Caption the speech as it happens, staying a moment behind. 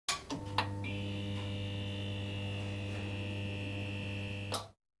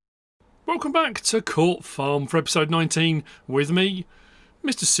Welcome back to Court Farm for episode 19 with me,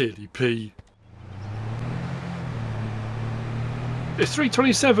 Mr. Searly P. It's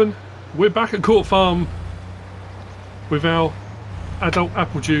 3:27. We're back at Court Farm with our adult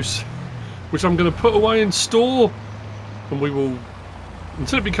apple juice, which I'm going to put away and store, and we will,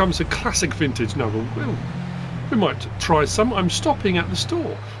 until it becomes a classic vintage. No, we might try some. I'm stopping at the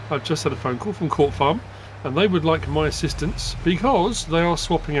store. I've just had a phone call from Court Farm, and they would like my assistance because they are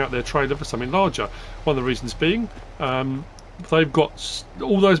swapping out their trailer for something larger. One of the reasons being, they've got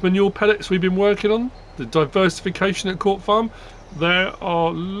all those manure pellets we've been working on, the diversification at Court Farm. There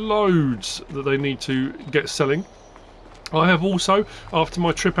are loads that they need to get selling. I have also, after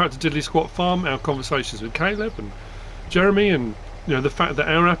my trip out to Diddley Squat Farm, our conversations with Kaleb and Jeremy, and the fact that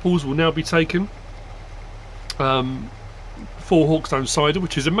our apples will now be taken for Hawkstone cider,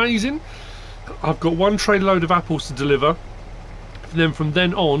 which is amazing. I've got one trailer load of apples to deliver. Then from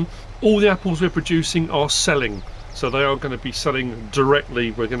then on, all the apples we're producing are selling. So they are going to be selling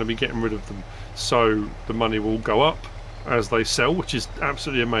directly. We're going to be getting rid of them. So the money will go up as they sell, which is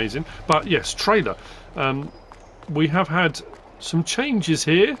absolutely amazing. But yes, trailer. We have had some changes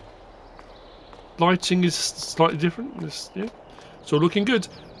here. Lighting is slightly different. Yeah, so looking good.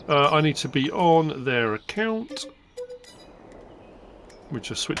 I need to be on their account. We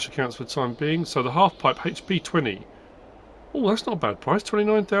just switch accounts for the time being. So the half pipe HP20. Oh, that's not a bad price.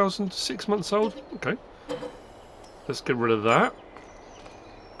 29,000, 6 months old. Okay. Let's get rid of that.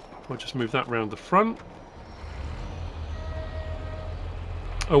 I'll just move that round the front.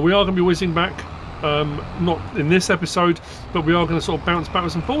 We are going to be whizzing back. Not in this episode, but we are going to sort of bounce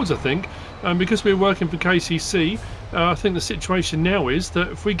backwards and forwards, I think. Because we're working for KCC, I think the situation now is that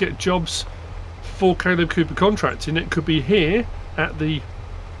if we get jobs for Kaleb Cooper contracting, it could be here at the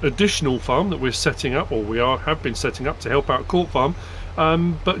additional farm that we're setting up, or have been setting up to help out Court Farm,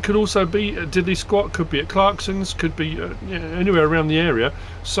 but could also be at Diddley Squat, could be at Clarkson's, could be anywhere around the area.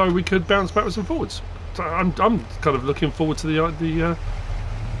 So we could bounce backwards and forwards. So I'm kind of looking forward to the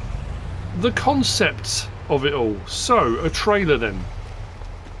concept of it all. So a trailer then.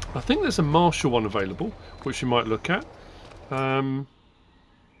 I think there's a Marshall one available, which you might look at. What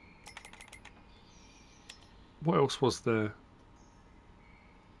else was there?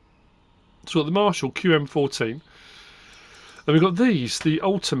 So the Marshall QM14, and we've got these, the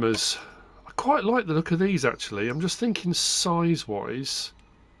Ultimas. I quite like the look of these actually. I'm just thinking size-wise.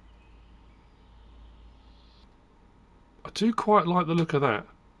 I do quite like the look of that.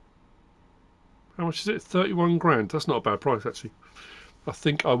 How much is it? 31 grand. That's not a bad price actually. I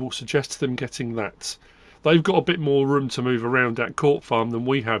think I will suggest them getting that. They've got a bit more room to move around at Court Farm than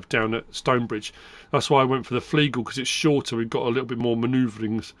we have down at Stonebridge. That's why I went for the Fleagle, because it's shorter. We've got a little bit more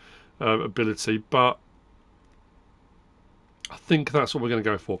manoeuvring ability, but I think that's what we're going to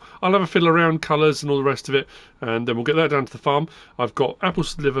go for. I'll have a fiddle around colours and all the rest of it, and then we'll get that down to the farm. I've got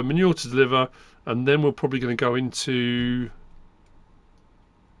apples to deliver, manure to deliver, and then we're probably going to go into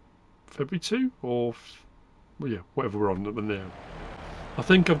February 2 or well, yeah, whatever we're on now. I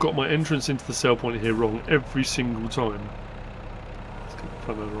think I've got my entrance into the sell point here wrong every single time. Let's get the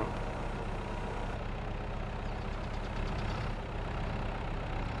front loader up.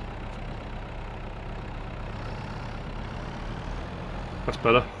 That's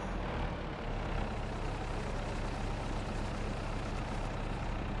better.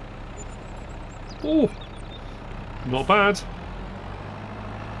 Oh, not bad.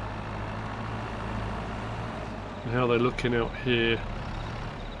 And how they're looking out here.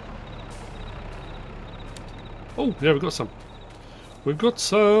 Oh, yeah, we've got some. We've got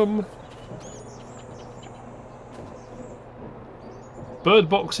some bird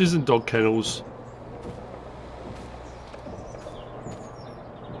boxes and dog kennels.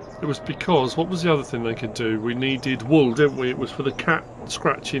 It was because, what was the other thing they could do? We needed wool, didn't we? It was for the cat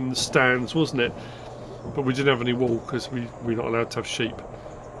scratching stands, wasn't it? But we didn't have any wool because we're not allowed to have sheep.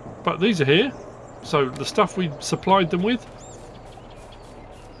 But these are here. So the stuff we supplied them with,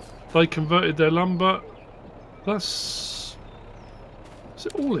 they converted their lumber. Is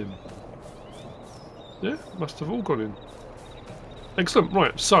it all in? Yeah, must have all gone in. Excellent.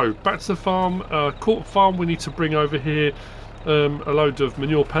 Right, so back to the farm. Court Farm, we need to bring over here a load of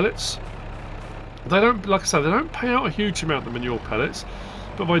manure pellets. They don't, like I say, they don't pay out a huge amount of manure pellets,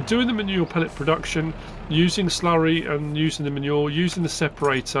 but by doing the manure pellet production, using slurry and using the manure, using the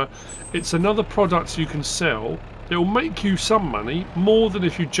separator, it's another product you can sell. It will make you some money, more than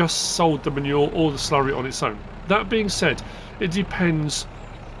if you just sold the manure or the slurry on its own. That being said, it depends,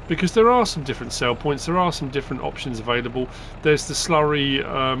 because there are some different sell points, there are some different options available. There's the slurry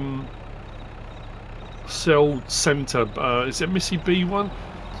cell centre, is it Missy B one?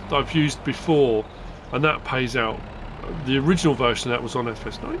 that I've used before, and that pays out. The original version of that was on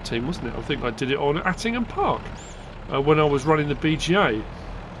FS19, wasn't it? I think I did it on Attingham Park when I was running the BGA,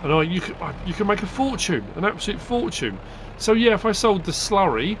 and you can make a fortune, an absolute fortune. So yeah, if I sold the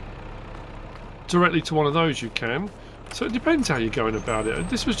slurry directly to one of those, you can. So it depends how you're going about it.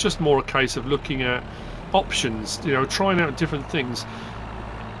 This was just more a case of looking at options, you know, trying out different things.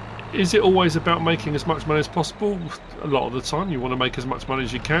 Is it always about making as much money as possible? A lot of the time you want to make as much money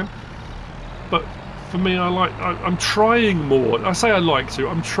as you can, but for me, I'm trying more. I say I like to,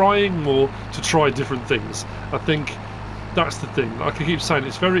 I'm trying more to try different things. I think that's the thing. Like I keep saying,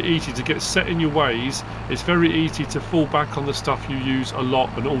 it's very easy to get set in your ways. It's very easy to fall back on the stuff you use a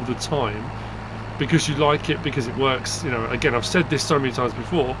lot and all the time because you like it, because it works. You know, again, I've said this so many times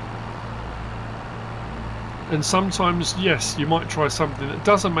before. And sometimes, yes, you might try something that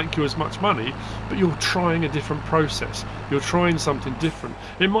doesn't make you as much money, but you're trying a different process. You're trying something different.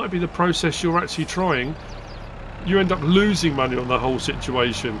 It might be the process you're actually trying. You end up losing money on the whole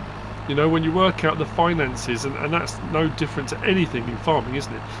situation. You know, when you work out the finances, and that's no different to anything in farming,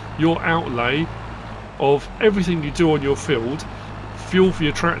 isn't it? Your outlay of everything you do on your field, fuel for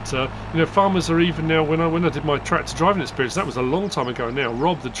your tractor. You know, farmers are even now, when I did my tractor driving experience, that was a long time ago now,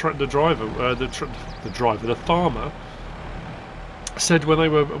 Rob, the farmer, said when they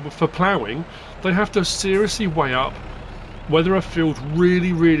were for ploughing, they have to seriously weigh up whether a field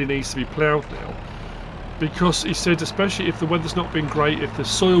really needs to be ploughed now, because he said, especially if the weather's not been great, if the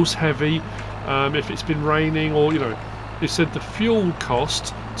soil's heavy, if it's been raining, or, you know, he said the fuel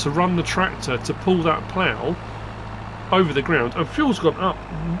cost to run the tractor to pull that plough over the ground, and fuel's gone up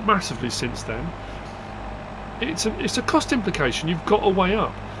massively since then. It's a cost implication you've got to weigh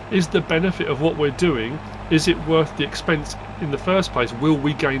up. Is the benefit of what we're doing, is it worth the expense in the first place? Will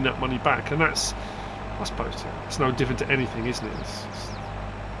we gain that money back? And that's, I suppose, it's no different to anything, isn't it? It's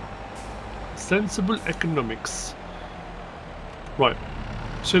sensible economics. Right,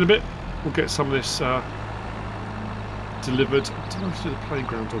 see you in a bit. We'll get some of this delivered. I don't know if to do the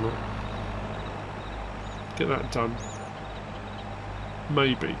playground or not. Get that done.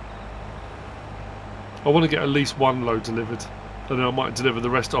 Maybe. I want to get at least one load delivered, and then I might deliver the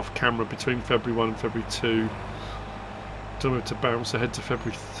rest off camera between February 1 and February 2. Don't know, to bounce ahead to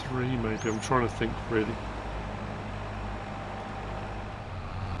February 3 maybe. I'm trying to think really.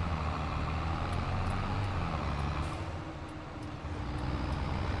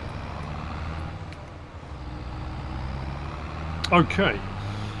 Okay,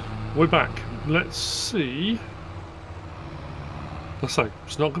 we're back. Let's see. I say,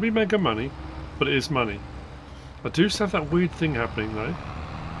 it's not going to be mega money, but it is money. I do still have that weird thing happening though.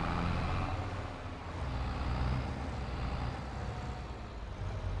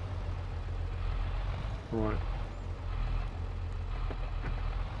 Right.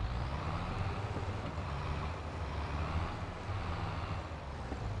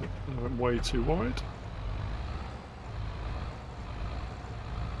 I went way too wide.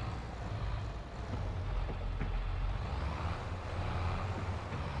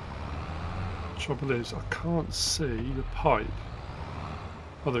 Trouble is, I can't see the pipe.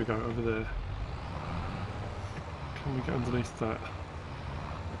 Oh, there we go, over there. Can we get underneath that?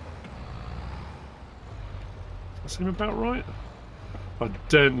 Does that seem about right? I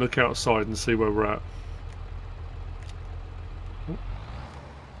daren't look outside and see where we're at. Oh.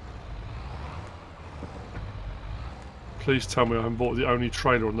 Please tell me I haven't bought the only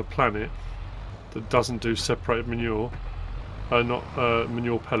trailer on the planet that doesn't do separated manure. Not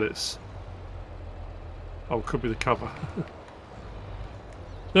manure pellets. Oh, it could be the cover.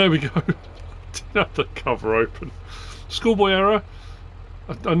 There we go. Didn't have the cover open. Schoolboy error.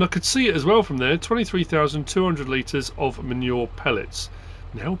 And I could see it as well from there. 23,200 litres of manure pellets.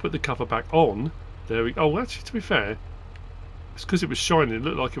 Now put the cover back on. There we go. Oh, actually, to be fair, it's because it was shining. It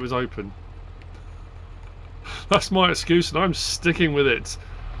looked like it was open. That's my excuse, and I'm sticking with it.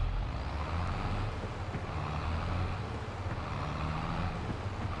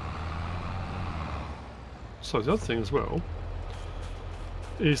 So the other thing as well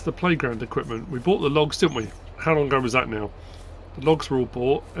is the playground equipment. We bought the logs, didn't we? How long ago was that now? The logs were all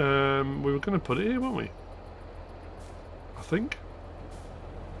bought. We were going to put it here, weren't we? I think.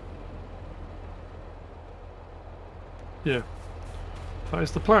 Yeah. That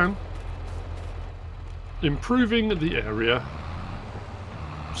is the plan. Improving the area.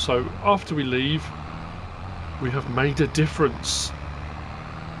 So after we leave, we have made a difference.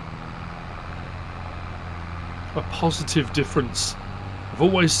 A positive difference. I've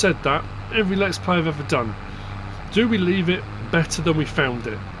always said that. Every Let's Play I've ever done. Do we leave it better than we found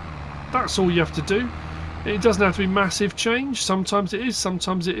it? That's all you have to do. It doesn't have to be massive change. Sometimes it is,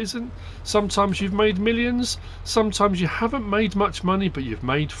 sometimes it isn't. Sometimes you've made millions, sometimes you haven't made much money, but you've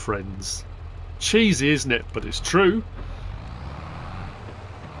made friends. Cheesy, isn't it? But it's true.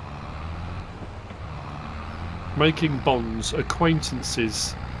 Making bonds,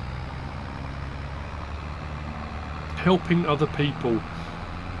 acquaintances, helping other people.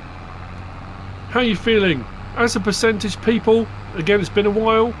 How are you feeling? As a percentage, people, again, it's been a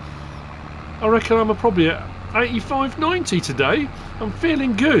while. I reckon I'm probably at 85, 90 today. I'm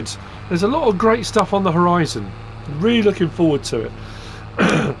feeling good. There's a lot of great stuff on the horizon. Really looking forward to it.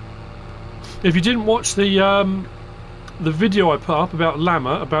 If you didn't watch the video I put up about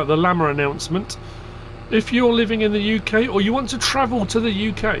Llama, about the Llama announcement, if you're living in the UK or you want to travel to the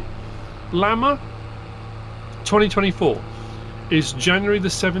UK, Llama 2024 is January the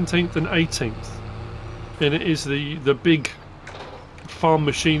 17th and 18th. And it is the big farm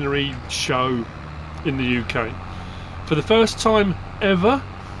machinery show in the UK. For the first time ever,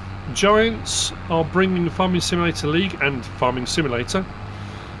 Giants are bringing Farming Simulator League and Farming Simulator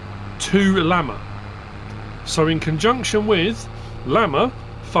to Llama. So in conjunction with Llama,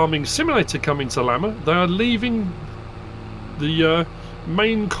 Farming Simulator coming to Llama, they are leaving the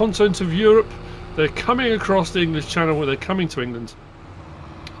main continent of Europe. They're coming across the English Channel, where they're coming to England.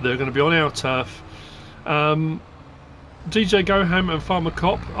 They're going to be on our turf. DJ Goham and Farmer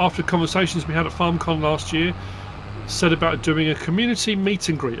Cop, after conversations we had at FarmCon last year, said about doing a community meet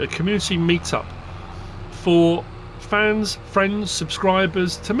and greet, a community meetup for fans, friends,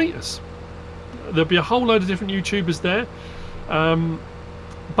 subscribers to meet us. There'll be a whole load of different YouTubers there,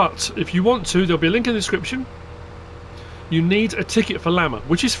 but if you want to, there'll be a link in the description. You need a ticket for Llama,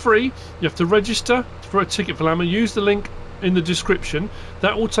 which is free. You have to register for a ticket for Llama. Use the link in the description.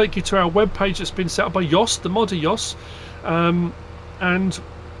 That will take you to our webpage that's been set up by Yoss, the modder Yoss. And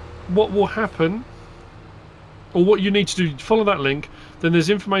what will happen, or what you need to do, follow that link. Then there's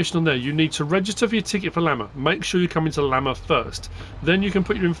information on there. You need to register for your ticket for Llama. Make sure you come into Llama first. Then you can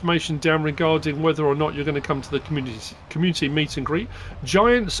put your information down regarding whether or not you're going to come to the community meet and greet.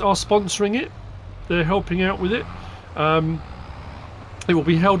 Giants are sponsoring it. They're helping out with it. It will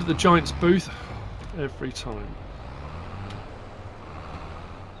be held at the Giants booth every time.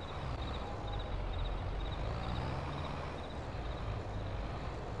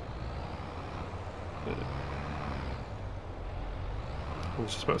 I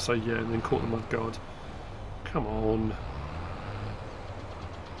was just about to say yeah and then caught the mudguard. Come on.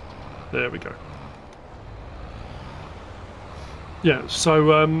 There we go. Yeah,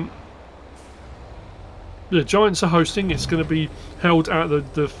 so the Giants are hosting. It's going to be held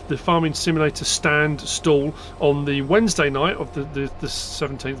at the Farming Simulator stand stall on the Wednesday night of the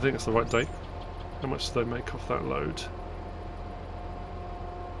 17th. I think that's the right date. How much do they make off that load?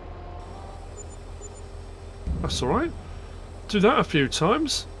 That's alright. Do that a few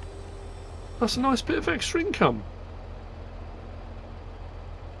times. That's a nice bit of extra income.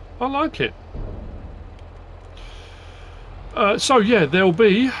 I like it. So yeah, there'll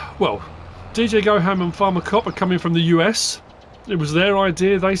be, well, DJ Goham and Farmer Cop are coming from the US. It was their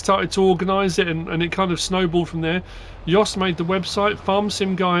idea. They started to organise it, and it kind of snowballed from there. Yoss made the website. Farm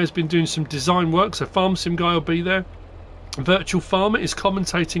Sim Guy has been doing some design work, so Farm Sim Guy will be there. Virtual Farmer is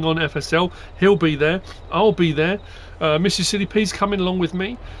commentating on FSL. He'll be there. I'll be there. Mrs. Silly P's coming along with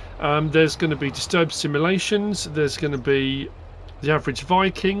me. There's going to be Disturbed Simulations. There's going to be The Average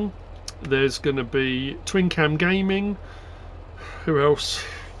Viking. There's going to be Twin Cam Gaming. Who else?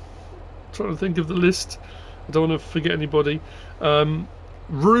 I'm trying to think of the list. I don't want to forget anybody.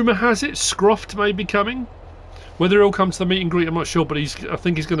 Rumour has it Scroft may be coming. Whether he'll come to the meet and greet, I'm not sure, but I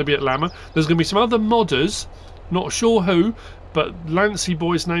think he's going to be at Llama. There's going to be some other modders. Not sure who, but Lancy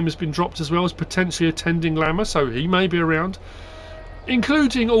Boy's name has been dropped as well as potentially attending Llama, so he may be around.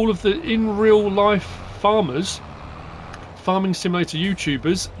 Including all of the in real life farmers, Farming Simulator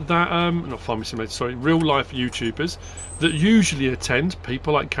YouTubers that, not Farming Simulator, sorry, real life YouTubers that usually attend,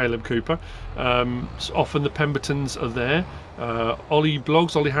 people like Kaleb Cooper. Often the Pembertons are there. Ollie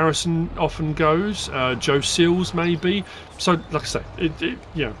Blogs, Ollie Harrison often goes. Joe Seals maybe. So, like I say,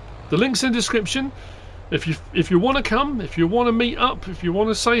 yeah, the link's in the description. If you want to come, if you want to meet up, if you want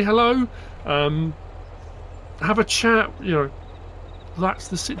to say hello, have a chat, you know, that's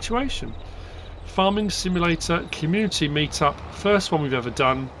the situation. Farming Simulator community meetup, first one we've ever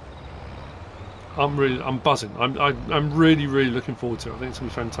done. I'm buzzing. I'm really looking forward to it. I think it's gonna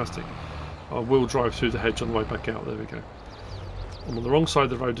be fantastic. I will drive through the hedge on the way back out. There we go. I'm on the wrong side of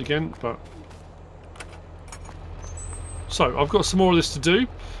the road again, but so I've got some more of this to do.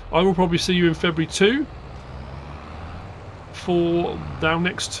 I will probably see you in February 2 for our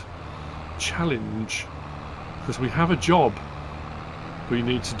next challenge. because we have a job we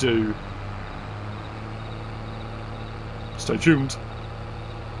need to do. Stay tuned.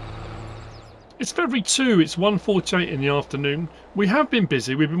 It's February 2, it's 1:48 in the afternoon. We have been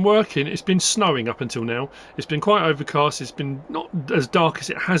busy, we've been working. It's been snowing up until now. It's been quite overcast, it's been not as dark as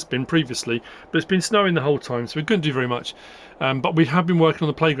it has been previously, but it's been snowing the whole time, so we couldn't do very much. But we have been working on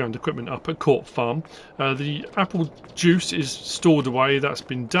the playground equipment up at Court Farm. The apple juice is stored away, that's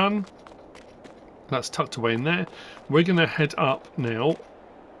been done. That's tucked away in there. We're going to head up now.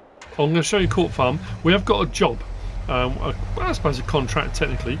 I'm going to show you Court Farm. We have got a job. I suppose a contract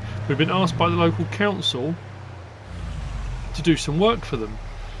technically. We've been asked by the local council to do some work for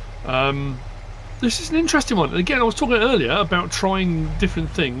them. This is an interesting one. And again, I was talking earlier about trying different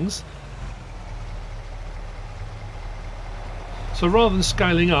things. So rather than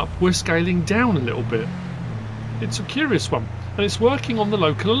scaling up, we're scaling down a little bit. It's a curious one. And it's working on the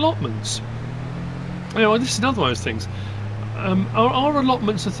local allotments. You know, this is another one of those things. Are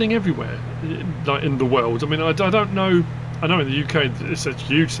allotments a thing everywhere, like in the world? I mean, I don't know. I know in the UK it's a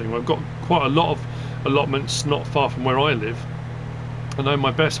huge thing. I've got quite a lot of allotments not far from where I live. I know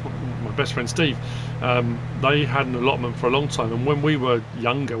my best friend Steve. They had an allotment for a long time, and when we were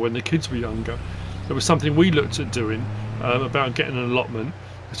younger, when the kids were younger, it was something we looked at doing about getting an allotment,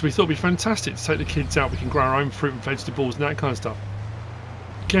 because we thought it'd be fantastic to take the kids out. We can grow our own fruit and vegetables and that kind of stuff.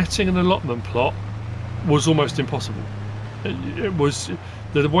 Getting an allotment plot was almost impossible. It was,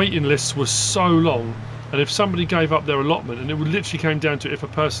 the waiting lists were so long, and if somebody gave up their allotment, and it literally came down to if a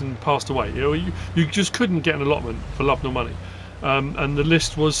person passed away, you just couldn't get an allotment for love nor money, and the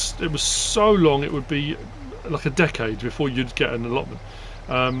list was so long it would be like a decade before you'd get an allotment.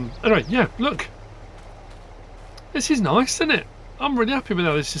 Anyway, yeah, look, this is nice, isn't it? I'm really happy with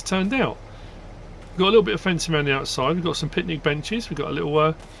how this has turned out. We've got a little bit of fencing around the outside. We've got some picnic benches. We've got a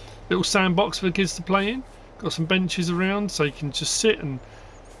little sandbox for the kids to play in. Got some benches around so you can just sit and,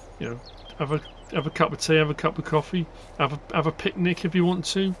 you know, have a cup of tea, have a cup of coffee, have a picnic if you want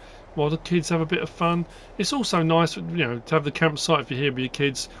to, while the kids have a bit of fun. It's also nice, you know, to have the campsite if you're here with your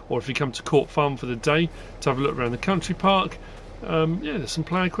kids, or if you come to Court Farm for the day to have a look around the country park. Yeah, there's some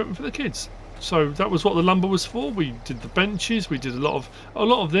play equipment for the kids. So that was what the lumber was for. We did the benches. We did a lot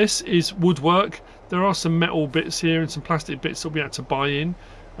of this is woodwork. There are some metal bits here and some plastic bits that we had to buy in.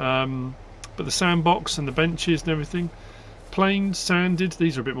 But the sandbox and the benches and everything, planed, sanded.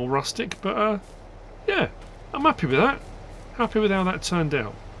 These are a bit more rustic, but yeah, I'm happy with that. Happy with how that turned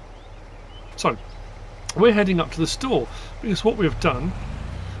out. So we're heading up to the store, because what we've done,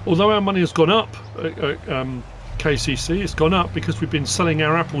 although our money has gone up at KCC, it's gone up because we've been selling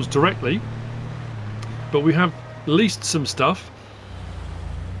our apples directly, but we have leased some stuff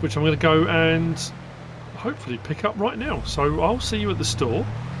which I'm going to go and hopefully pick up right now. So I'll see you at the store.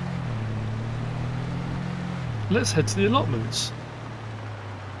 Let's head to the allotments.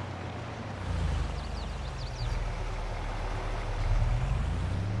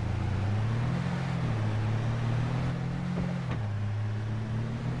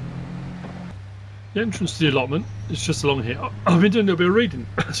 The entrance to the allotment is just along here. I've been doing a little bit of reading.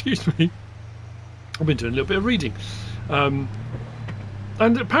 Excuse me. I've been doing a little bit of reading.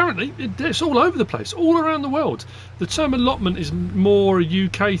 And apparently it's all over the place, all around the world. The term allotment is more a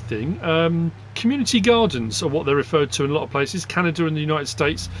UK thing. Community gardens are what they're referred to in a lot of places, Canada and the United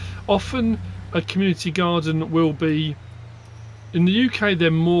States. Often a community garden will be, in the UK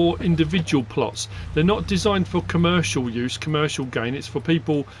they're more individual plots. They're not designed for commercial use, commercial gain. It's for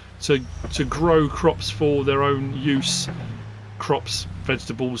people to grow crops for their own use. Crops,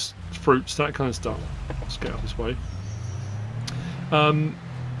 vegetables, fruits, that kind of stuff. Let's get out this way.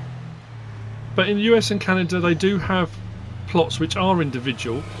 But in the US and Canada they do have plots which are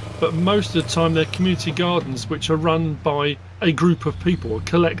individual, but most of the time they're community gardens which are run by a group of people. A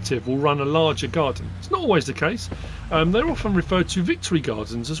collective will run a larger garden. It's not always the case. They're often referred to victory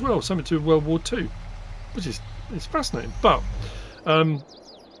gardens as well, something to do with World War II, which is fascinating. But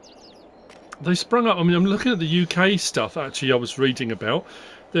they sprung up. I mean, I'm looking at the UK stuff actually I was reading about.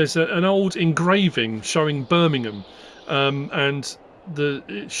 There's an old engraving showing Birmingham, and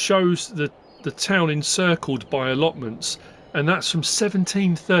it shows the town encircled by allotments, and that's from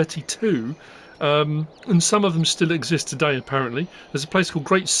 1732, and some of them still exist today apparently. There's a place called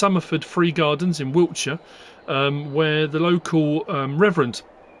Great Somerford Free Gardens in Wiltshire, where the local reverend,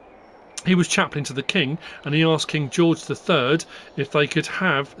 he was chaplain to the king, and he asked King George III if they could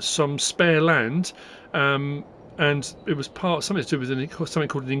have some spare land, and it was something to do with something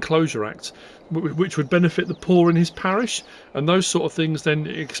called an Enclosure Act, which would benefit the poor in his parish, and those sort of things then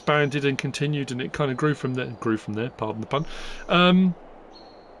expanded and continued, and it kind of grew from there, pardon the pun.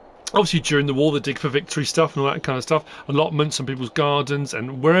 obviously during the war, the Dig for Victory stuff and all that kind of stuff, allotments and people's gardens,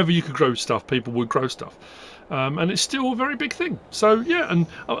 and wherever you could grow stuff, people would grow stuff. And it's still a very big thing. So yeah, and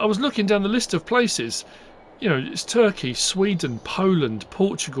I was looking down the list of places. You know, it's Turkey, Sweden, Poland,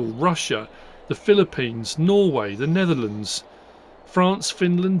 Portugal, Russia, the Philippines, Norway, the Netherlands, France,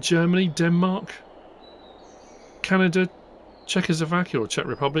 Finland, Germany, Denmark, Canada, Czechoslovakia or Czech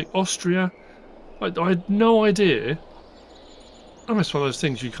Republic, Austria. I had no idea. I mean, it's one of those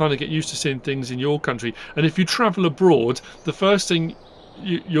things you kind of get used to seeing things in your country, and if you travel abroad, the first thing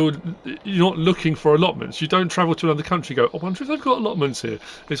you're not looking for allotments. You don't travel to another country and go, I wonder if they've got allotments here.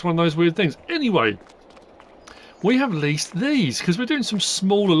 It's one of those weird things. Anyway, we have leased these because we're doing some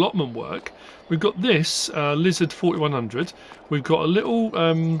small allotment work. We've got this Lizard 4100. We've got a little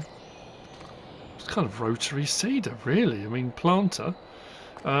it's kind of rotary seeder, really. I mean, planter.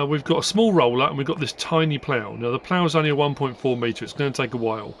 We've got a small roller and we've got this tiny plough. Now the plough is only a 1.4 metre. It's going to take a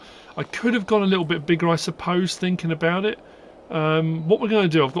while. I could have gone a little bit bigger, I suppose, thinking about it. What we're going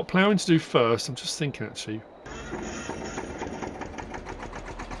to do, I've got ploughing to do first. I'm just thinking, actually.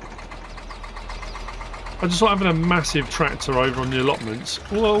 I just like having a massive tractor over on the allotments.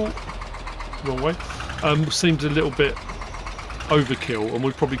 Well, wrong way. Seems a little bit overkill and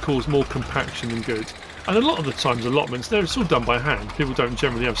would probably cause more compaction than good. And a lot of the times allotments, it's all done by hand. People don't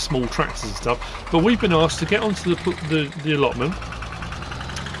generally have small tractors and stuff. But we've been asked to get onto the allotment,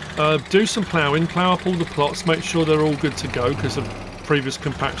 do some ploughing, plough up all the plots, make sure they're all good to go because of previous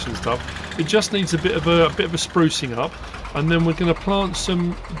compaction stuff. It just needs a bit of a sprucing up, and then we're going to plant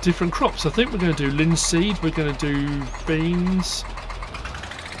some different crops. I think we're going to do linseed, we're going to do beans.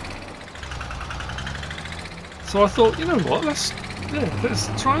 So I thought, you know what, let's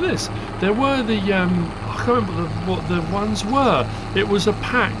try this. There were the I can't remember what the ones were. It was a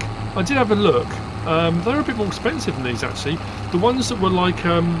pack. I did have a look. They were a bit more expensive than these actually. The ones that were like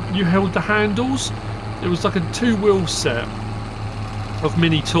you held the handles. It was like a 2-wheel set of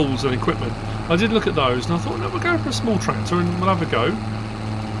mini tools and equipment. I did look at those and I thought, no, we'll go for a small tractor and we'll have a go.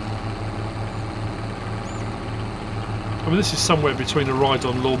 I mean, this is somewhere between a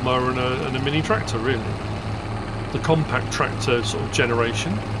ride-on lawnmower and a mini tractor, really. The compact tractor sort of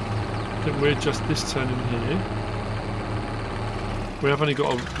generation. I think we're just this turn in here. We have only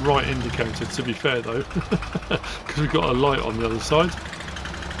got a right indicator, to be fair though, because we've got a light on the other side.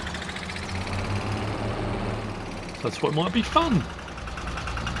 So that's what might be fun.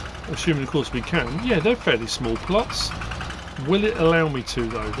 Assuming, of course, we can. Yeah, they're fairly small plots. Will it allow me to,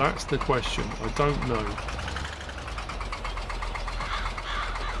 though? That's the question. I don't know.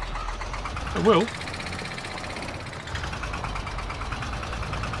 It will.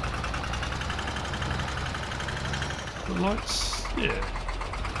 The lights, yeah.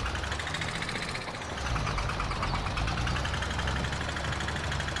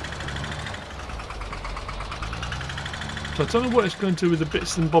 So I don't know what it's going to do with the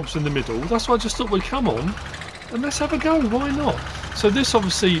bits and bobs in the middle. That's why I just thought we'd come on and let's have a go. Why not? So this,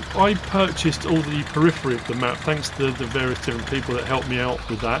 obviously, I purchased all the periphery of the map thanks to the various different people that helped me out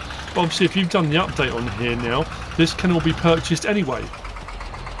with that. But obviously, if you've done the update on here now, this can all be purchased anyway.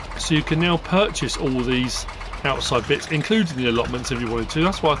 So you can now purchase all these outside bits, including the allotments if you wanted to.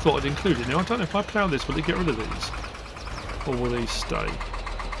 That's why I thought I'd include it. Now, I don't know if I plough this, will it get rid of these? Or will these stay?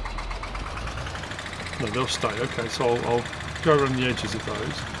 No, they'll stay. Okay, so I'll go around the edges of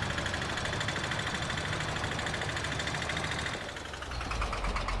those.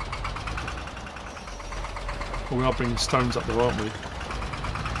 Well, we are bringing stones up there, aren't we?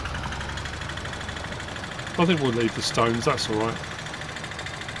 I think we'll leave the stones, that's alright.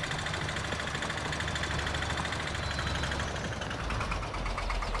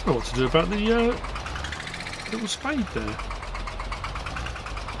 I don't know what to do about the little spade there.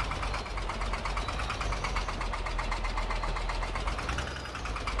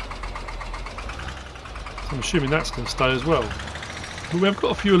 I'm assuming that's going to stay as well. But we've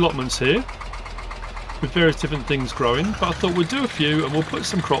got a few allotments here with various different things growing, but I thought we'd do a few and we'll put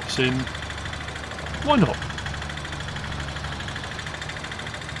some crops in. Why not?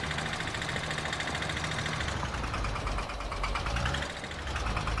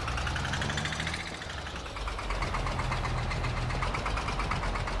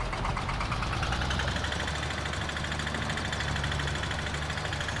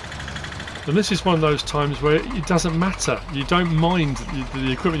 And this is one of those times where it doesn't matter. You don't mind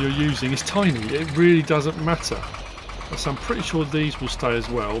the equipment you're using is tiny. It really doesn't matter. So I'm pretty sure these will stay as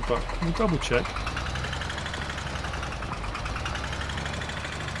well, but we'll double check.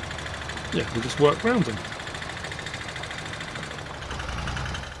 Yeah, we'll just work around them.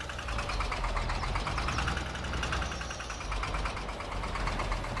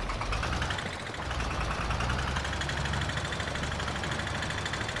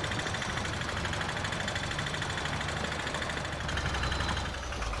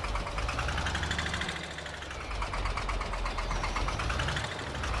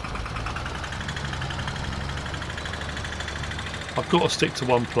 I've got to stick to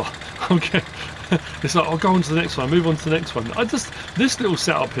one plot. Okay, it's like I'll go on to the next one, move on to the next one. This little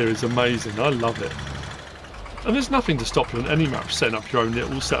setup here is amazing. I love it. And there's nothing to stop you on any map setting up your own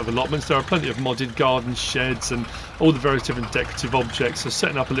little set of allotments. There are plenty of modded garden sheds and all the various different decorative objects. So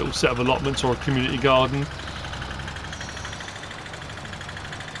setting up a little set of allotments or a community garden.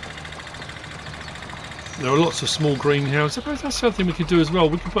 There are lots of small greenhouses. I suppose that's the other thing we could do as well.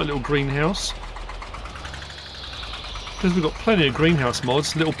 We could put a little greenhouse. Because we've got plenty of greenhouse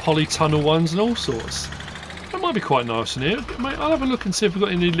mods, little polytunnel ones and all sorts. That might be quite nice in here. I'll have a look and see if we've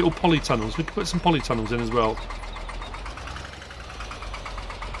got any little polytunnels. We could put some polytunnels in as well.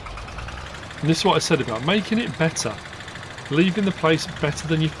 And this is what I said about making it better. Leaving the place better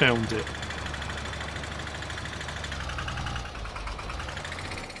than you found it.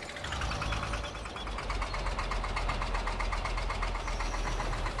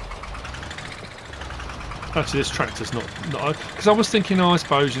 Actually, this tractor's not because I was thinking, I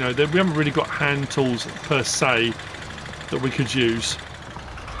suppose, you know, that we haven't really got hand tools per se that we could use,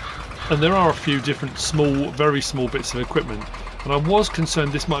 and there are a few different small, very small bits of equipment, and I was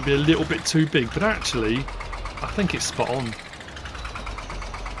concerned this might be a little bit too big, but actually, I think it's spot on.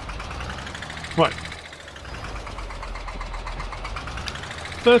 Right.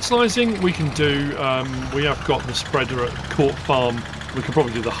 Fertilising, we can do. We have got the spreader at Court Farm. We could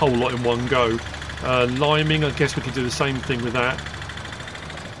probably do the whole lot in one go. Liming, I guess we could do the same thing with that.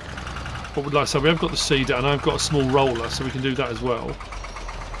 But like I said, we have got the seeder and I've got a small roller, so we can do that as well.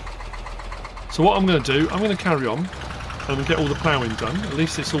 So what I'm going to do, I'm going to carry on and get all the ploughing done. At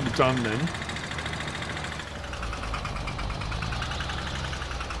least it's all done then.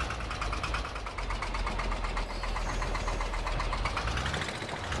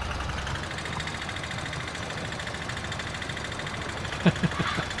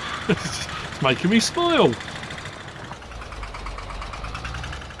 It's making me smile.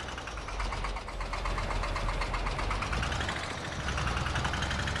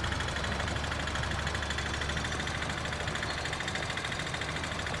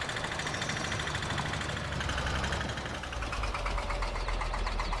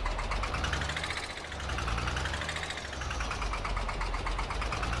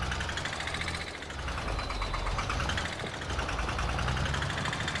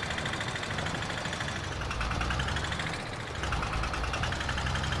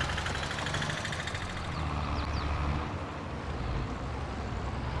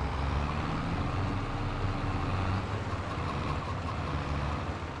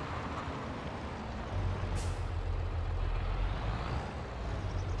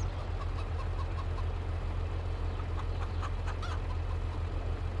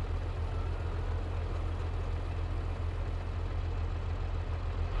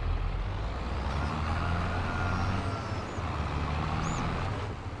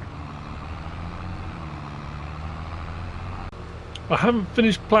 I haven't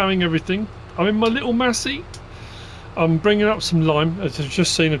finished ploughing everything. I'm in my little Massey. I'm bringing up some lime. As you've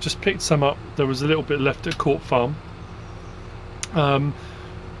just seen, I've just picked some up. There was a little bit left at Court Farm. I'm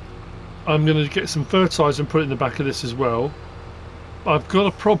going to get some fertiliser and put it in the back of this as well. I've got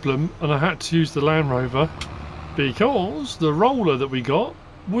a problem and I had to use the Land Rover because the roller that we got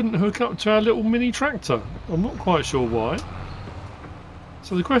wouldn't hook up to our little mini tractor. I'm not quite sure why.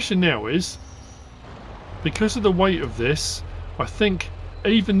 So the question now is, because of the weight of this, I think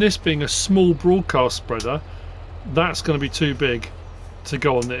even this being a small broadcast spreader, that's going to be too big to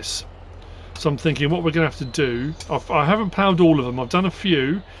go on this. So I'm thinking what we're going to have to do, I haven't ploughed all of them, I've done a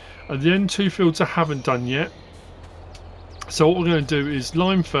few, and the N2 fields I haven't done yet. So what we're going to do is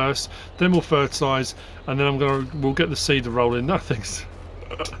lime first, then we'll fertilise, and then we'll get the seeder rolling. Nothing's.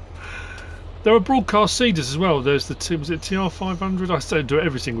 There are broadcast seeders as well. There's the was it TR500? I still do it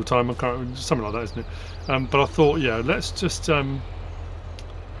every single time. I can't, something like that, isn't it? But I thought, yeah, let's just. I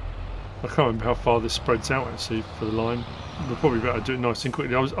can't remember how far this spreads out actually for the line. We'll probably better do it nice and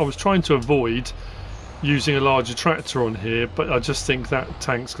quickly. I was trying to avoid using a larger tractor on here, but I just think that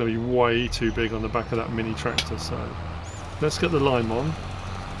tank's going to be way too big on the back of that mini tractor. So let's get the lime on.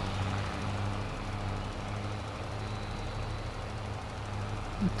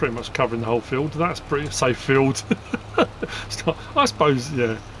 Pretty much covering the whole field. That's pretty safe field. I suppose,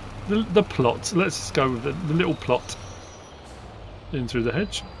 yeah. The plot. Let's just go with the little plot in through the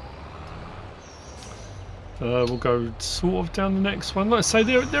hedge. We'll go sort of down the next one. Like I say,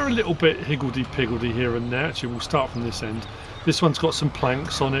 they're a little bit higgledy-piggledy here and there. Actually, we'll start from this end. This one's got some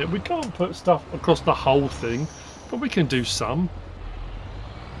planks on it. We can't put stuff across the whole thing, but we can do some.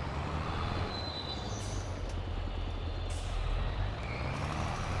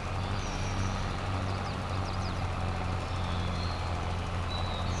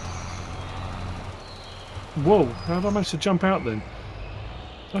 Whoa, how did I manage to jump out then?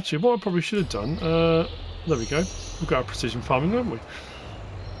 Actually, what I probably should have done, there we go. We've got our precision farming, haven't we?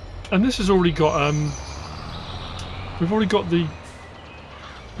 And this has already got, we've already got the,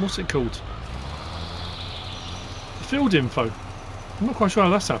 what's it called? The field info. I'm not quite sure how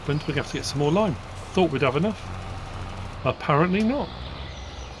that's happened. We're going to have to get some more lime. Thought we'd have enough. Apparently not.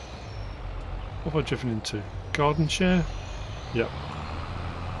 What have I driven into? Garden share? Yep.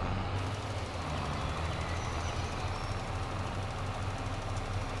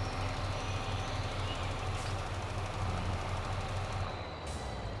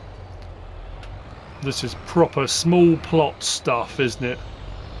 This is proper small plot stuff, isn't it?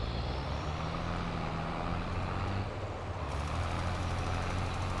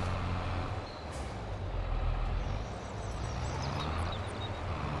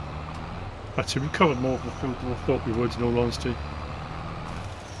 Actually, we covered more of the field than I thought we would, in all honesty.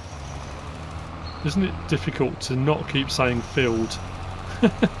 Isn't it difficult to not keep saying field?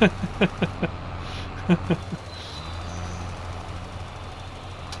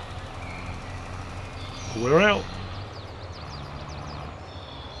 We're out.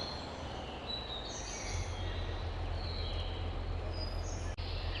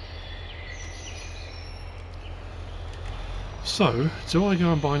 So, do I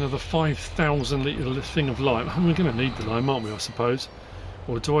go and buy another 5,000 litre thing of lime? We're going to need the lime, aren't we, I suppose?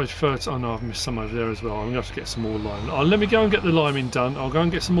 Or do I first... Oh no, I've missed some over there as well. I'm going to have to get some more lime. Let me go and get the liming done. I'll go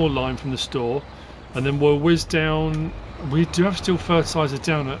and get some more lime from the store. And then we'll whiz down... We do have still fertiliser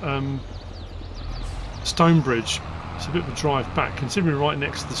down at Stonebridge. It's a bit of a drive back. Considering we're right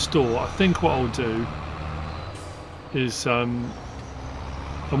next to the store, I think what I'll do is... and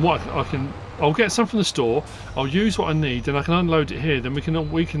what I can... I'll get some from the store. I'll use what I need, then I can unload it here. Then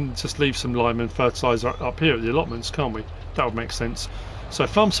we can just leave some lime and fertiliser up here at the allotments, can't we? That would make sense. So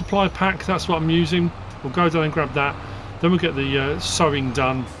farm supply pack, that's what I'm using. We'll go down and grab that. Then we'll get the sowing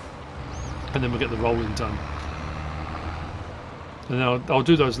done, and then we'll get the rolling done. And then I'll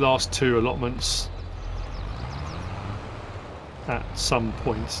do those last two allotments at some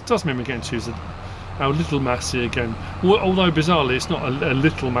point. Doesn't mean we're going to use our little Massey again. Well, although bizarrely it's not a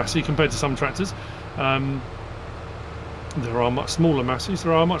little Massey compared to some tractors. There are much smaller Masseys,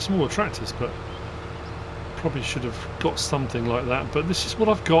 there are much smaller tractors, but probably should have got something like that. But this is what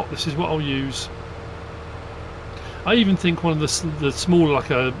I've got, this is what I'll use. I even think one of the smaller, like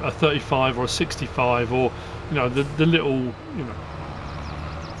a 35 or a 65, or you know, the little, you know,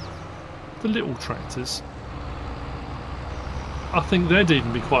 the little tractors, I think they'd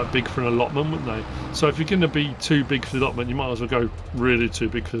even be quite big for an allotment, wouldn't they? So if you're going to be too big for the allotment, you might as well go really too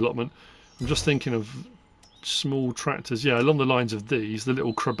big for the allotment. I'm just thinking of small tractors, yeah, along the lines of these, the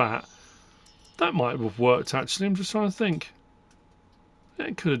little Crabat. That might have worked actually. I'm just trying to think. Yeah,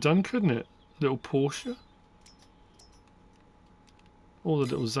 it could have done, couldn't it? Little Porsche. Or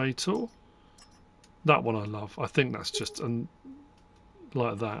the little Zator. That one I love. I think that's just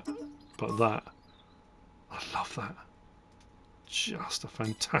like that. But that, I love that. Just a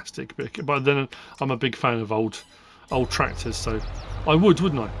fantastic bit. But then I'm a big fan of old tractors, so I would,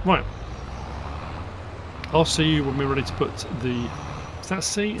 wouldn't I? Right. I'll see you when we're ready to put the... Is that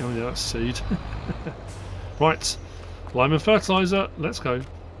seed? Oh yeah, that's seed. Right. Lime and fertiliser. Let's go.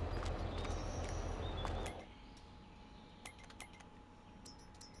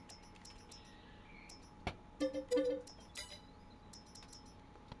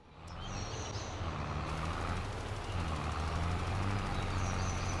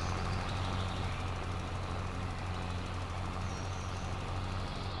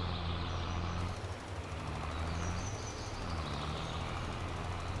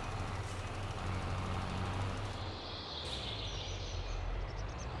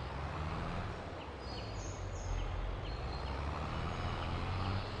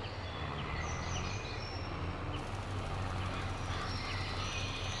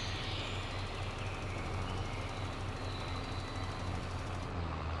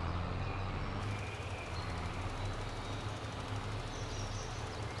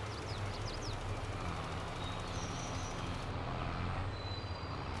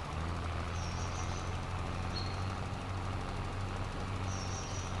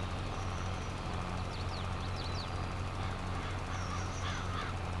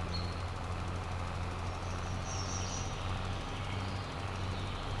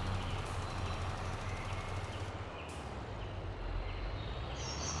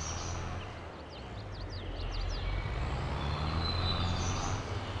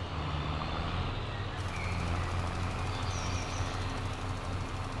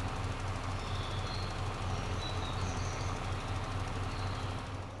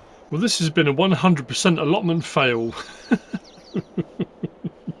 Well, this has been a 100% allotment fail.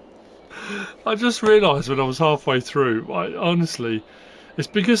 I just realised when I was halfway through, honestly, it's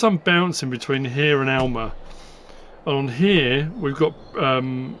because I'm bouncing between here and Alma. And on here, we've got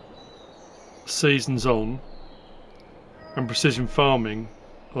seasons on and precision farming.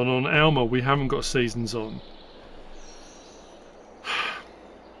 And on Alma, we haven't got seasons on.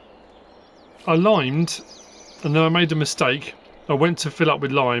 I limed, and then I made a mistake. I went to fill up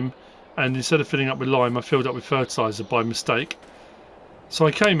with lime, and instead of filling up with lime, I filled up with fertiliser by mistake. So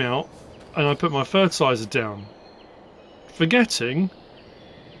I came out, and I put my fertiliser down, forgetting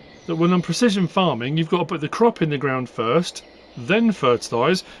that when I'm precision farming, you've got to put the crop in the ground first, then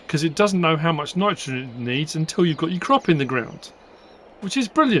fertilise, because it doesn't know how much nitrogen it needs until you've got your crop in the ground, which is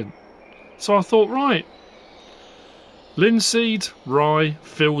brilliant. So I thought, right, linseed, rye,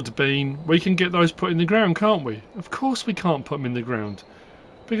 field bean, we can get those put in the ground, can't we? Of course we can't put them in the ground,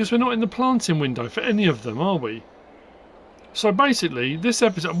 because we're not in the planting window for any of them, are we? So basically, this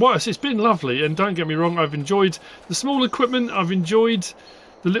episode, well, it's been lovely, and don't get me wrong, I've enjoyed the small equipment, I've enjoyed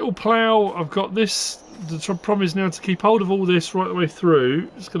the little plough, I've got this, the problem is now to keep hold of all this right the way through.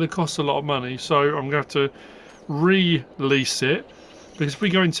 It's going to cost a lot of money, so I'm going to have to release it, because if we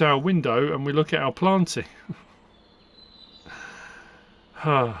go into our window and we look at our planting,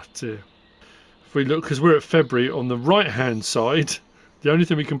 ah dear, if we look, because we're at February, on the right hand side, the only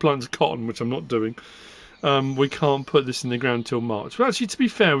thing we can plant is cotton, which I'm not doing. We can't put this in the ground until March. But actually, to be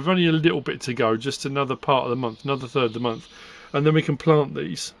fair, we've only a little bit to go, just another part of the month, another third of the month, and then we can plant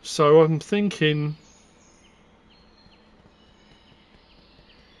these. So I'm thinking,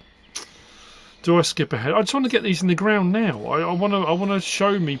 do I skip ahead? I just want to get these in the ground now. I want to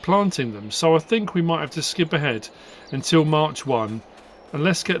show me planting them. So I think we might have to skip ahead until March 1, and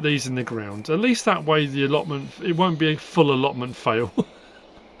let's get these in the ground. At least that way the allotment, it won't be a full allotment fail.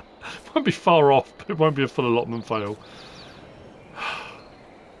 It won't be far off, but it won't be a full allotment fail.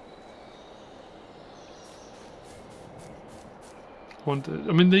 I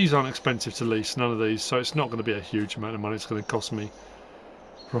mean, these aren't expensive to lease, none of these, so it's not going to be a huge amount of money it's going to cost me.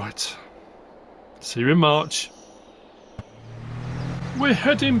 Right. See you in March. We're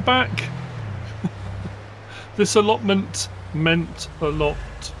heading back. This allotment meant a lot.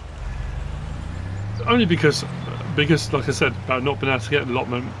 Only because, like I said, about not being able to get an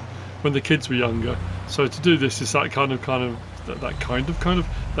allotment when the kids were younger. So to do this is that kind of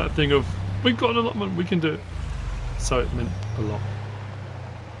that thing of, we've got an allotment, we can do it. So it meant a lot.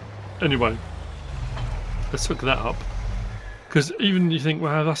 Anyway, let's hook that up. Because even you think,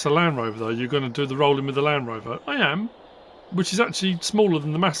 well, that's a Land Rover though, you're going to do the rolling with the Land Rover. I am, which is actually smaller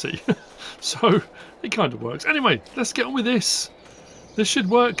than the Massey. So it kind of works. Anyway, let's get on with this. This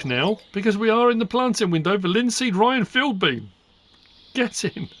should work now, because we are in the planting window for linseed, rye and field bean. Get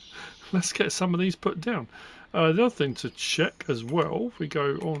in. Let's get some of these put down. The other thing to check as well, if we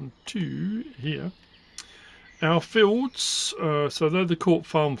go on to here, our fields, so they're the Court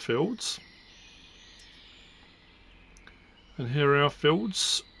Farm fields. And here are our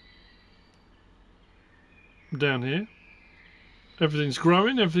fields down here. Everything's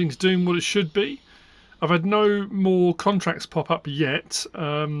growing, everything's doing what it should be. I've had no more contracts pop up yet.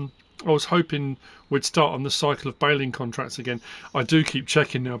 I was hoping we'd start on the cycle of baling contracts again. I do keep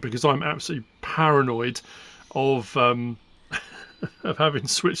checking now because I'm absolutely paranoid of of having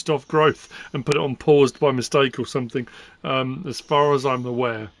switched off growth and put it on paused by mistake or something. As far as I'm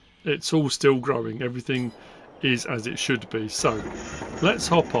aware, it's all still growing. Everything is as it should be. So let's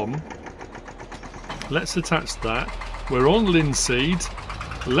hop on. Let's attach that. We're on linseed.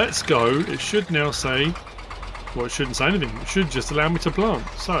 Let's go. It should now say, well, it shouldn't say anything. It should just allow me to plant.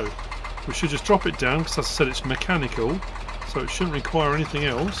 So we should just drop it down, because as I said, it's mechanical, so it shouldn't require anything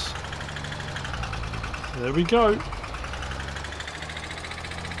else. There we go.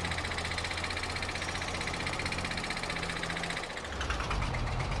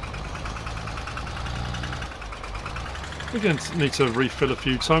 We're going to need to refill a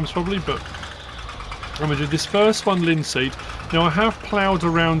few times probably, but I'm going to do this first one, linseed. Now I have ploughed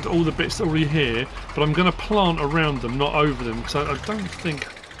around all the bits that are already here, but I'm going to plant around them, not over them, because I don't think...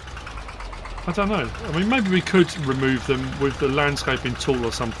 I don't know. I mean, maybe we could remove them with the landscaping tool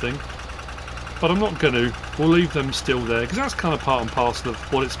or something, but I'm not going to. We'll leave them still there, because that's kind of part and parcel of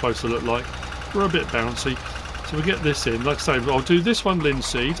what it's supposed to look like. We're a bit bouncy. So we get this in. Like I say, I'll do this one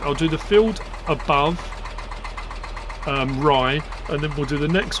linseed. I'll do the field above rye, and then we'll do the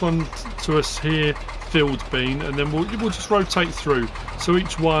next one to us here, field bean, and then we'll just rotate through. So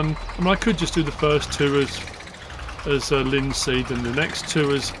each one, I mean, I could just do the first two as linseed and the next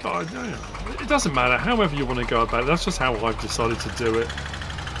two as... it doesn't matter, however you want to go about it. That's just how I've decided to do it.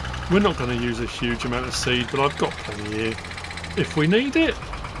 We're not going to use a huge amount of seed, but I've got plenty here if we need it.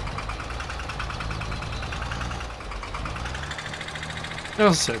 As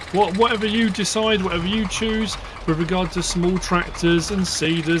I said, whatever you decide, whatever you choose with regard to small tractors and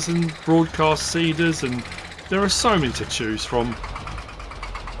seeders and broadcast seeders, and there are so many to choose from.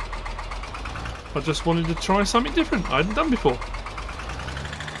 I just wanted to try something different I hadn't done before.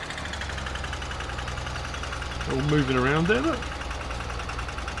 All moving around there, look.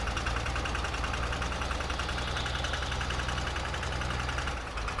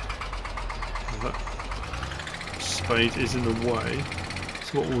 That spade is in the way.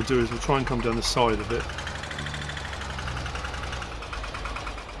 So what we'll do is we'll try and come down the side of it.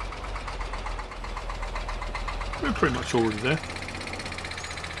 We're pretty much already there.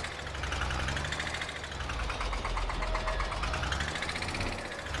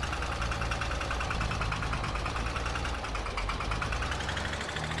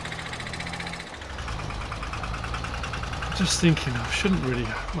 Just thinking, I shouldn't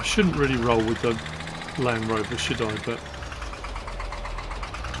really roll with the Land Rover, should I? But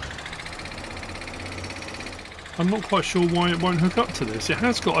I'm not quite sure why it won't hook up to this. It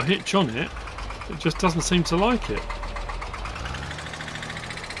has got a hitch on it. It just doesn't seem to like it.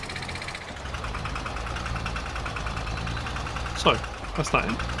 So that's that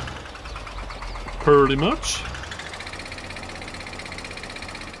in. Pretty much.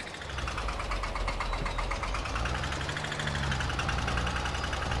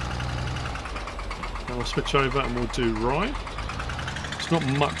 We'll switch over and we'll do RYE. It's not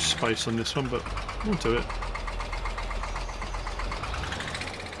much space on this one, but we'll do it.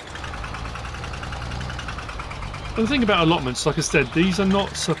 And the thing about allotments, like I said, these are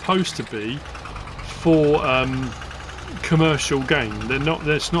not supposed to be for commercial gain. They're not.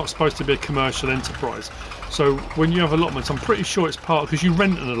 It's not supposed to be a commercial enterprise. So when you have allotments, I'm pretty sure it's part, because you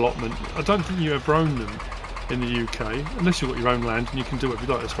rent an allotment. I don't think you ever own them in the UK, unless you've got your own land and you can do whatever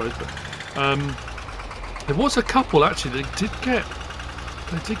you like, I suppose. But there was a couple actually that did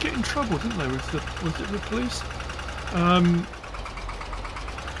get in trouble, didn't they, with the police?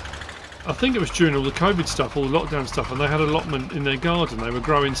 I think it was during all the COVID stuff, all the lockdown stuff, and they had an allotment in their garden. They were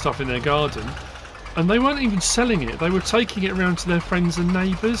growing stuff in their garden, and they weren't even selling it. They were taking it around to their friends and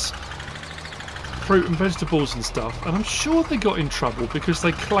neighbours, fruit and vegetables and stuff. And I'm sure they got in trouble because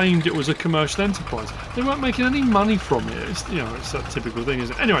they claimed it was a commercial enterprise. They weren't making any money from it. It's, you know, it's that typical thing,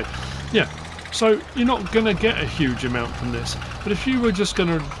 isn't it? Anyway, yeah. So you're not going to get a huge amount from this, but if you were just going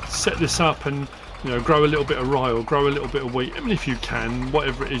to set this up and, you know, grow a little bit of rye or grow a little bit of wheat, I mean, if you can,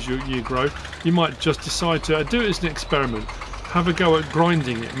 whatever it is you grow, you might just decide to do it as an experiment. Have a go at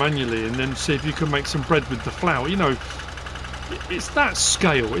grinding it manually and then see if you can make some bread with the flour. You know, it's that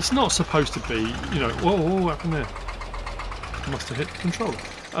scale. It's not supposed to be, you know, whoa, what happened there? Must have hit the controller.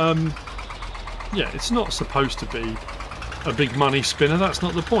 Yeah, it's not supposed to be a big money spinner. That's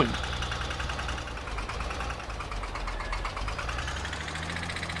not the point.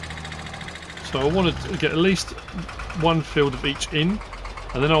 So I want to get at least one field of each in,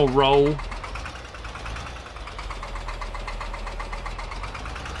 and then I'll roll.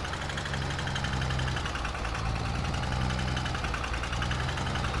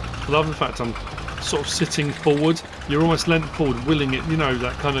 I love the fact I'm sort of sitting forward. You're almost leant forward, willing it, you know,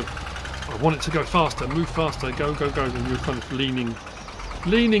 that kind of, I want it to go faster, move faster, go, and you're kind of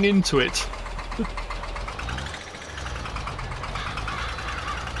leaning into it.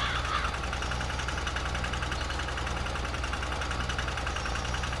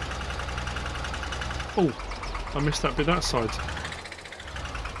 Oh, I missed that bit that side.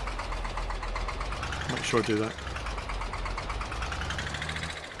 Make sure I do that.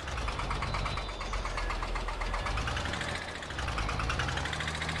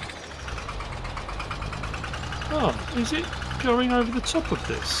 Oh, is it going over the top of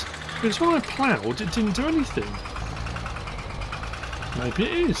this? Because when I ploughed, it didn't do anything. Maybe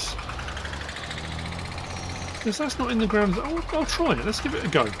it is. Because that's not in the ground. I'll try it. Let's give it a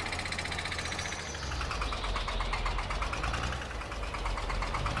go.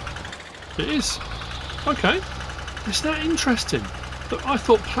 It is. Okay. It's that interesting. I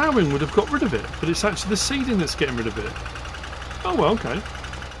thought ploughing would have got rid of it, but it's actually the seeding that's getting rid of it. Oh well, okay.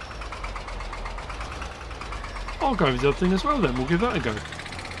 I'll go with the other thing as well then. We'll give that a go.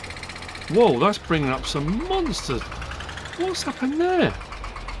 Whoa, that's bringing up some monsters. What's happened there?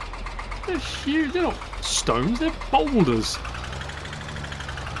 They're huge. They're not stones, they're boulders.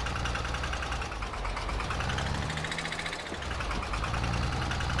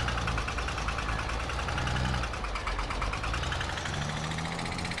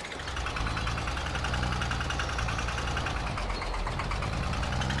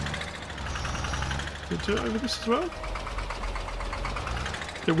 Will it do it over this as well?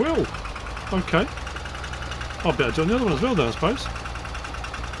 It will. Okay. I'll be able to do it on the other one as well then, I suppose.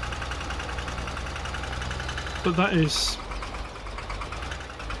 But that is...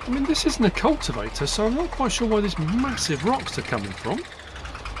 I mean, this isn't a cultivator, so I'm not quite sure where these massive rocks are coming from.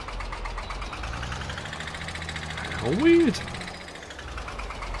 How weird.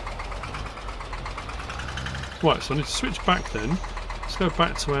 Right, so I need to switch back then. Let's go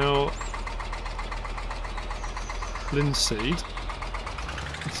back to our LINSEED.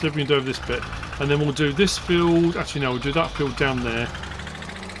 Let's see if we can do over this bit. And then we'll do this field. Actually, no, we'll do that field down there.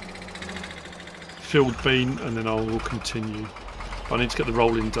 FIELDBEAN, and then I will continue. I need to get the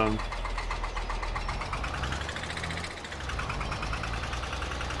rolling done.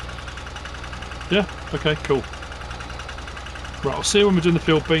 Yeah, okay, cool. Right, I'll see you when we're doing the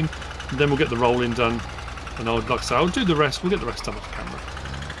FIELDBEAN, and then we'll get the rolling done. And I'll, like I say, I'll do the rest. We'll get the rest done off camera.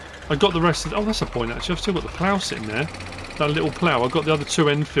 I got the rest of... Oh, that's a point, actually. I've still got the plough sitting there. That little plough. I've got the other two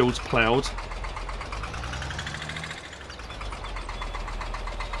end fields ploughed.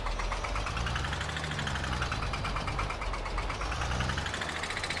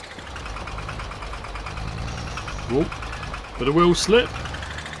 Whoop. Bit of wheel slip.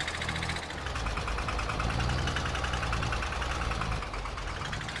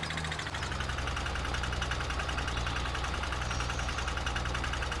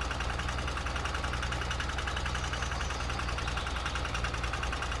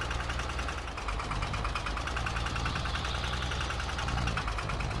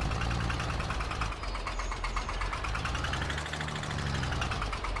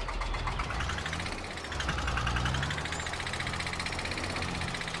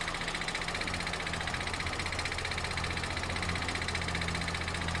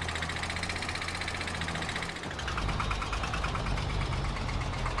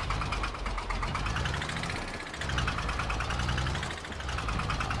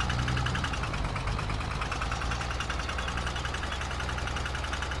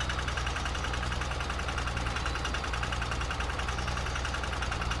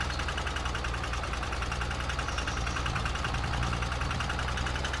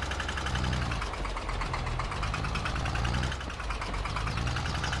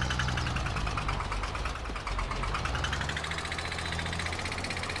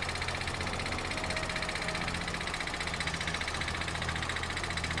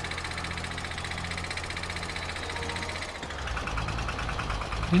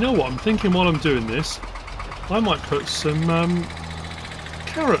 You know what, I'm thinking while I'm doing this, I might put some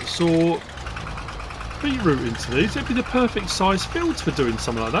carrots or beetroot into these. It'd be the perfect size fields for doing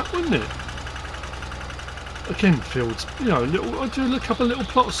something like that, wouldn't it? Again, fields, you know, I'll do a couple of little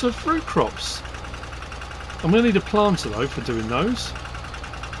plots of fruit crops. I'm going to need a planter though for doing those.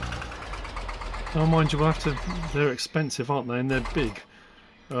 Oh, mind you, we'll have to, they're expensive, aren't they? And they're big.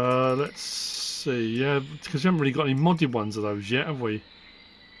 Let's see, yeah, because we haven't really got any modded ones of those yet, have we?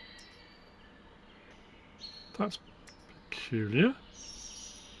 That's peculiar.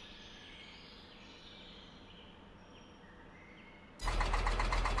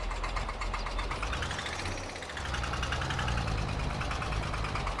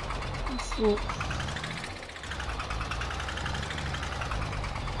 I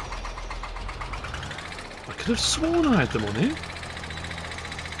could have sworn I had them on here.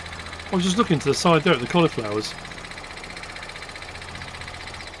 I was just looking to the side there at the cauliflowers.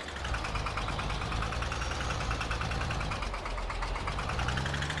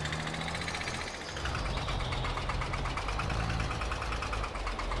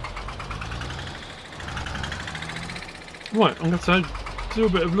 Right, I'm going to have to do a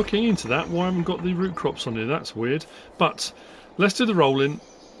bit of looking into that. Why I haven't got the root crops on here? That's weird. But let's do the rolling.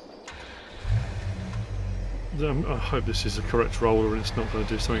 I hope this is the correct roller and it's not going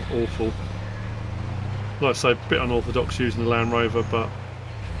to do something awful. Like I say, a bit unorthodox using the Land Rover, but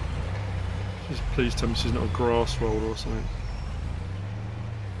just please tell me this is not a grass roller or something.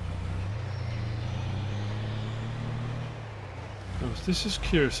 Now, this is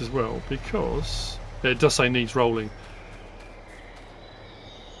curious as well because it does say needs rolling.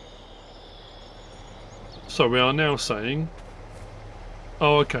 So we are now saying,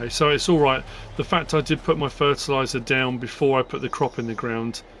 oh okay, so it's alright. The fact I did put my fertiliser down before I put the crop in the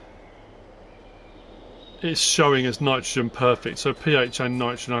ground, it's showing as nitrogen perfect. So pH and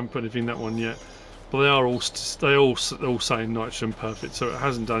nitrogen, I haven't put anything in that one yet, but they are all saying nitrogen perfect. So it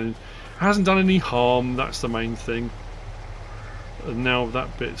hasn't done any harm. That's the main thing. And now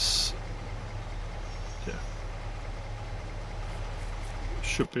that bit's, yeah,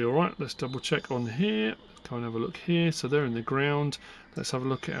 should be alright. Let's double check on here. Go and have a look here. So they're in the ground. Let's have a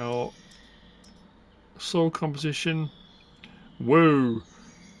look at our soil composition. Whoa!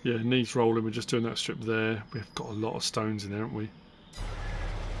 Yeah, it needs rolling. We're just doing that strip there. We've got a lot of stones in there, haven't we?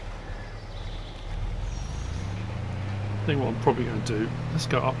 I think what I'm probably going to do, let's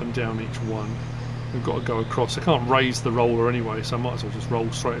go up and down each one. We've got to go across. I can't raise the roller anyway, so I might as well just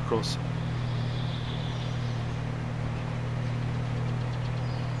roll straight across.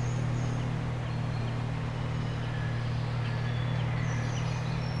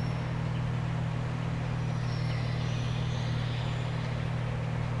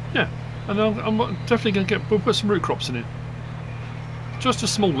 Yeah, and I'm definitely going to we'll put some root crops in here. Just a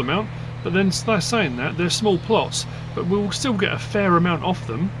small amount, but then they're saying that they're small plots, but we'll still get a fair amount off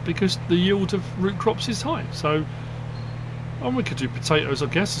them because the yield of root crops is high. So, and we could do potatoes, I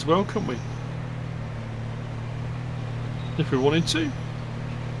guess, as well, couldn't we? If we wanted to. It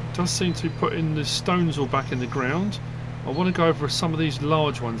does seem to be putting the stones all back in the ground. I want to go over some of these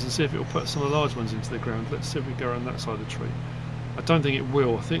large ones and see if it will put some of the large ones into the ground. Let's see if we go around that side of the tree. I don't think it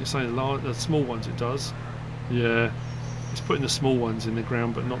will. I think it's only the small ones it does. Yeah, it's putting the small ones in the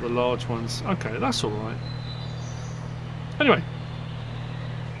ground but not the large ones. Okay, that's alright. Anyway,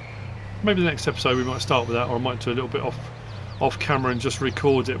 maybe the next episode we might start with that, or I might do a little bit off camera and just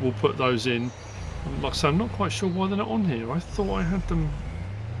record it. We'll put those in. Like I say, I'm not quite sure why they're not on here. I thought I had them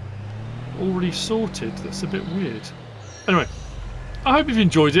already sorted. That's a bit weird. Anyway, I hope you've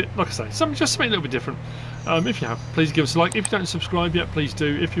enjoyed it. Like I say, just something a little bit different. If you have, please give us a like. If you don't subscribe yet, please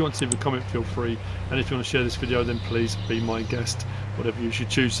do. If you want to leave a comment, feel free. And if you want to share this video, then please be my guest. Whatever you should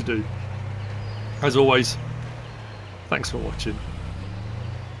choose to do. As always, thanks for watching.